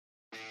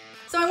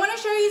So I wanna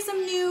show you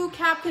some new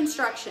cap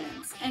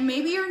constructions, and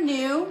maybe you're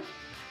new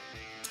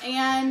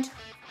and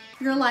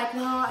you're like,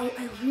 well, I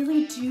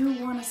really do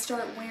wanna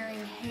start wearing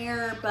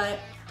hair, but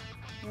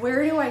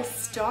where do I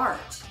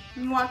start?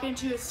 You walk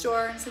into a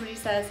store and somebody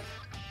says,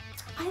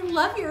 I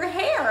love your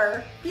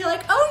hair. You're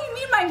like, oh, you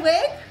mean my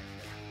wig?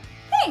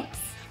 Thanks.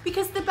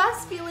 Because the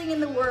best feeling in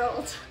the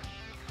world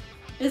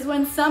is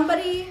when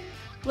somebody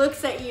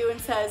looks at you and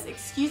says,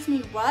 excuse me,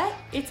 what?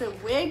 It's a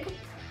wig?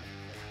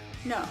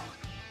 No.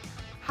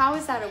 How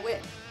is that a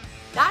wig?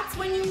 That's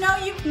when you know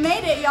you've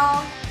made it,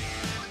 y'all.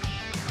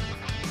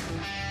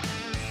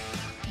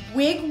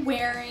 Wig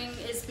wearing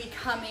is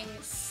becoming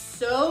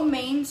so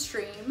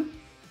mainstream.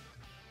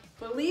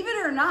 Believe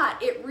it or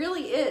not, it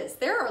really is.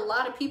 There are a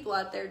lot of people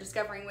out there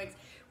discovering wigs,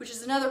 which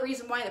is another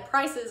reason why the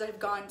prices have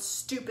gone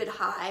stupid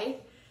high,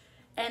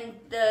 and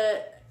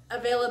the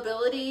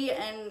availability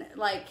and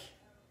like,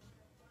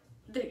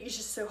 it's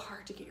just so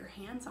hard to get your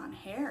hands on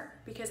hair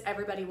because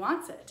everybody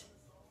wants it.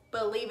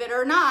 Believe it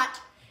or not,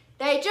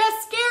 they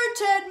just scared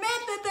to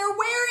admit that they're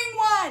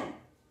wearing one.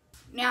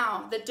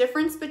 Now, the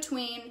difference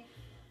between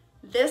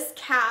this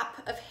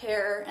cap of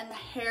hair and the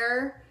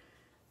hair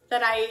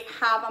that I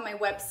have on my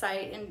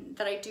website and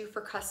that I do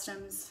for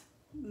customs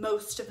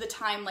most of the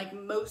time, like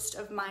most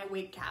of my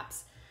wig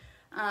caps,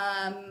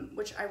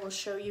 which I will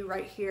show you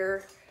right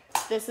here.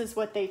 This is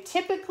what they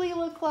typically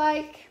look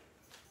like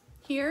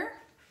here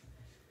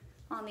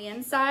on the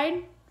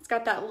inside. It's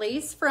got that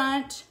lace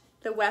front,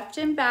 the weft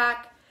and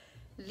back.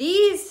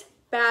 These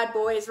bad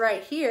boys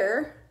right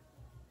here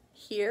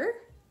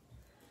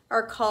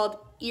are called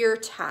ear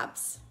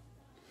tabs.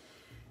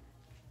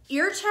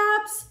 Ear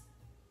tabs,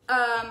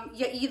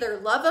 you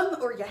either love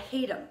them or you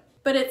hate them,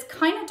 but it's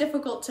kind of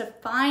difficult to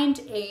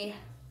find a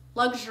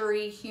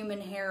luxury human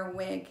hair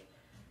wig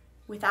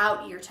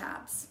without ear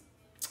tabs.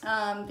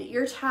 The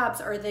ear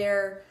tabs are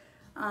there.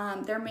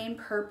 Their main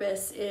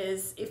purpose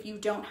is if you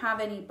don't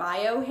have any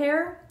bio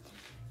hair,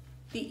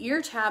 the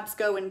ear tabs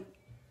go in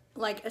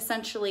like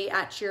essentially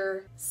at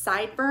your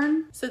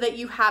sideburn so that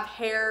you have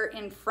hair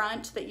in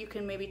front that you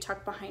can maybe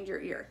tuck behind your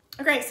ear.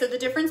 Okay, so the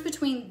difference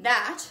between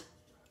that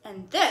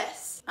and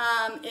this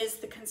is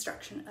the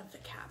construction of the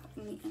cap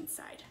on the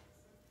inside.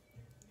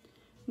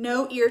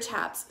 No ear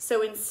tabs.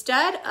 So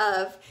instead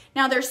of,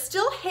 now there's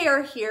still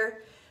hair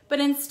here,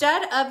 but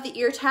instead of the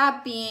ear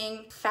tab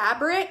being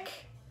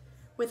fabric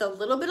with a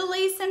little bit of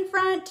lace in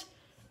front,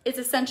 it's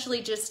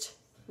essentially just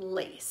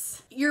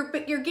lace.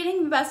 But you're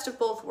getting the best of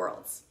both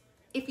worlds.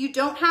 If you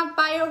don't have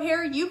bio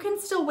hair, you can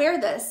still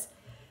wear this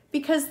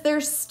because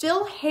there's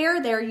still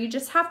hair there. You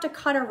just have to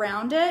cut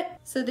around it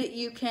so that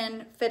you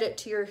can fit it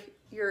to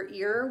your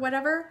ear or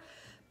whatever.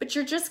 But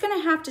you're just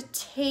gonna have to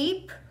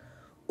tape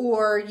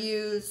or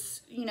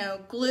use,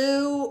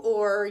 glue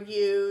or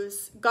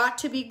use got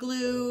to be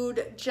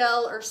glued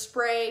gel or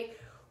spray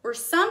or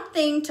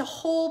something to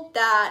hold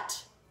that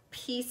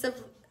piece of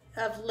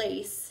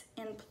lace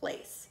in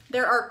place.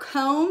 There are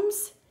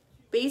combs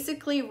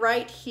basically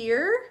right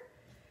here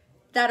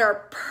that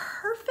are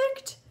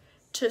perfect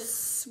to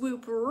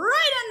swoop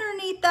right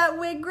underneath that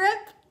wig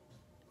grip.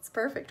 It's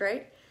perfect,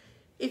 right?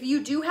 If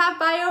you do have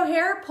bio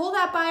hair, pull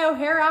that bio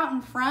hair out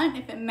in front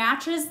if it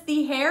matches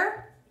the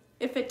hair.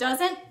 If it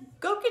doesn't,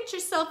 go get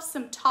yourself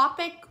some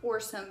Topic or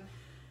some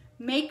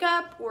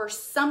makeup or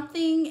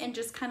something and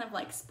just kind of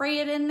like spray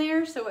it in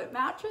there so it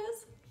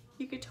matches.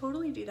 You could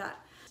totally do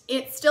that.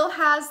 It still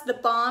has the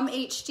Bomb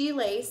HD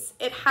lace.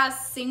 It has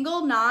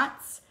single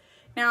knots.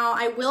 Now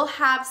I will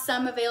have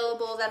some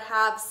available that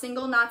have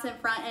single knots in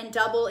front and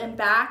double in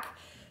back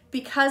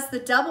because the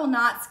double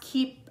knots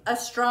keep a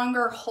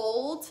stronger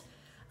hold,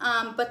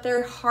 but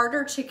they're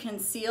harder to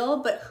conceal.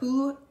 But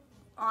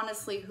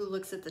honestly, who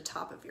looks at the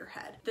top of your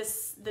head?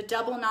 The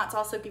double knots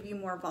also give you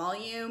more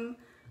volume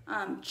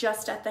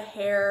just at the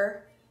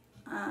hair,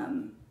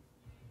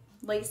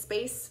 lace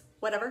base,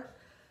 whatever,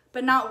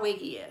 but not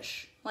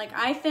wiggy-ish. Like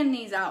I thin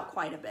these out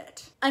quite a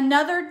bit.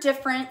 Another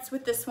difference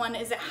with this one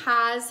is it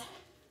has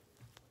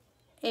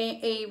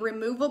a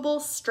removable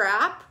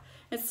strap.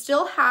 It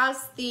still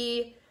has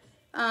the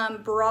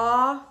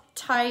bra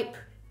type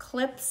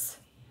clips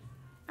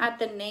at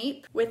the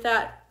nape with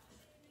that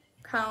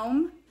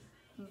comb,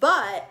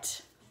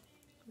 but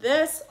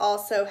this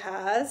also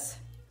has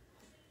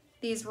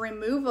these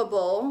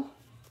removable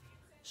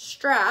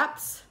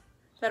straps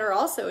that are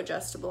also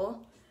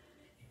adjustable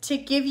to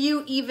give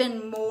you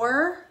even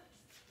more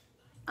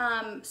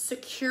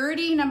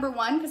security, number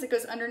one, because it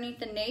goes underneath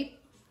the nape,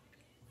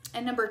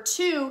 and number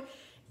two,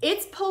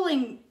 it's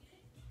pulling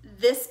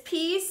this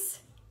piece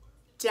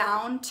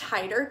down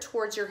tighter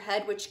towards your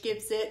head, which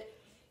gives it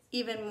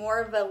even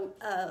more of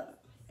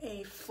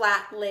a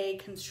flat lay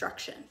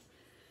construction.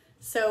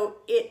 So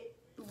it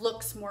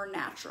looks more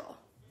natural.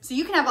 So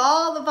you can have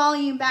all the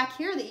volume back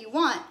here that you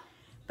want,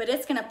 but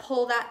it's gonna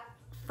pull that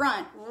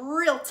front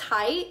real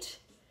tight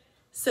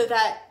so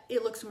that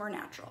it looks more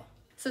natural.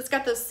 So it's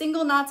got those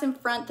single knots in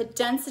front. The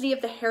density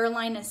of the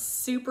hairline is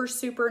super,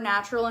 super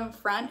natural in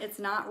front. It's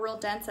not real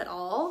dense at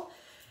all.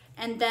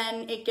 and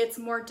then it gets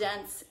more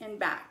dense in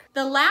back.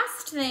 The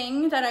last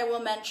thing that I will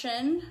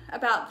mention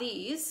about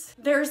these,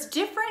 there's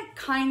different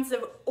kinds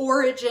of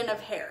origin of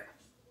hair.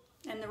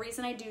 And the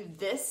reason I do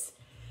this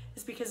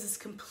is because it's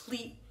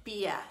complete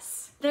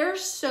BS.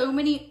 There's so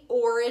many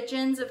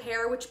origins of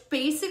hair, which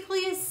basically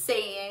is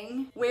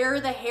saying where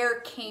the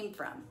hair came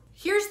from.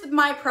 Here's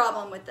my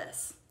problem with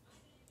this.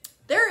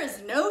 There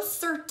is no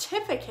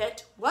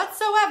certificate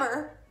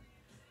whatsoever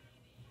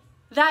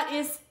that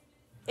is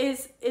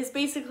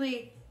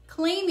basically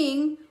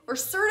claiming or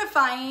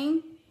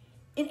certifying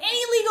in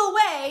any legal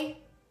way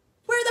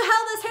where the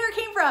hell this hair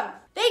came from.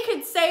 They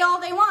could say all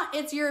they want,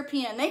 it's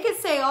European. They could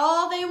say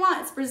all they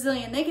want, it's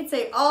Brazilian. They could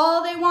say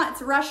all they want,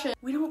 it's Russian.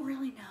 We don't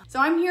really know. So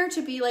I'm here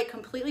to be like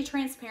completely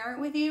transparent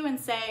with you and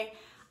say,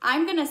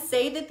 I'm gonna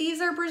say that these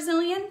are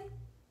Brazilian.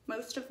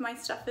 Most of my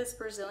stuff is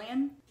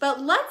Brazilian.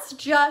 But let's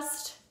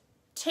just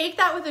take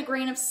that with a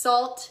grain of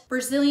salt.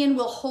 Brazilian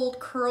will hold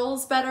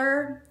curls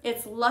better.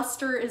 Its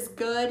luster is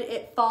good.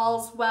 It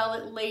falls well,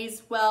 it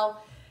lays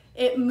well.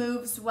 It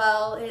moves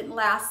well, it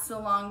lasts a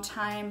long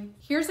time.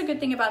 Here's a good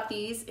thing about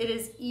these. It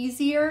is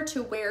easier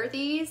to wear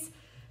these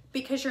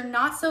because you're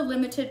not so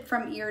limited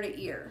from ear to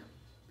ear.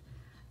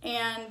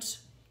 And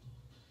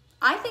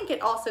I think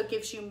it also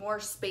gives you more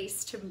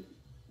space to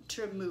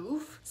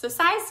move. So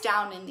size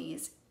down in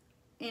these,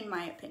 in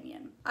my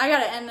opinion. I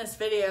gotta end this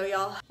video,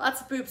 y'all.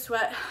 Lots of boob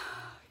sweat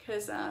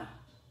because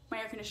my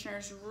air conditioner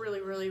is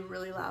really, really,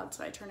 really loud,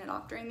 so I turn it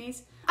off during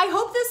these. I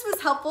hope this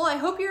was helpful. I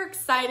hope you're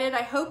excited.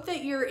 I hope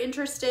that you're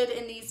interested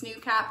in these new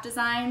cap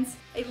designs.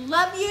 I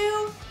love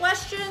you.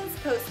 Questions,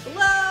 post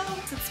below.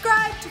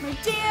 Subscribe to my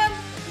damn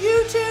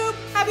YouTube.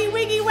 Happy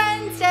Wiggy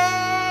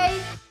Wednesday!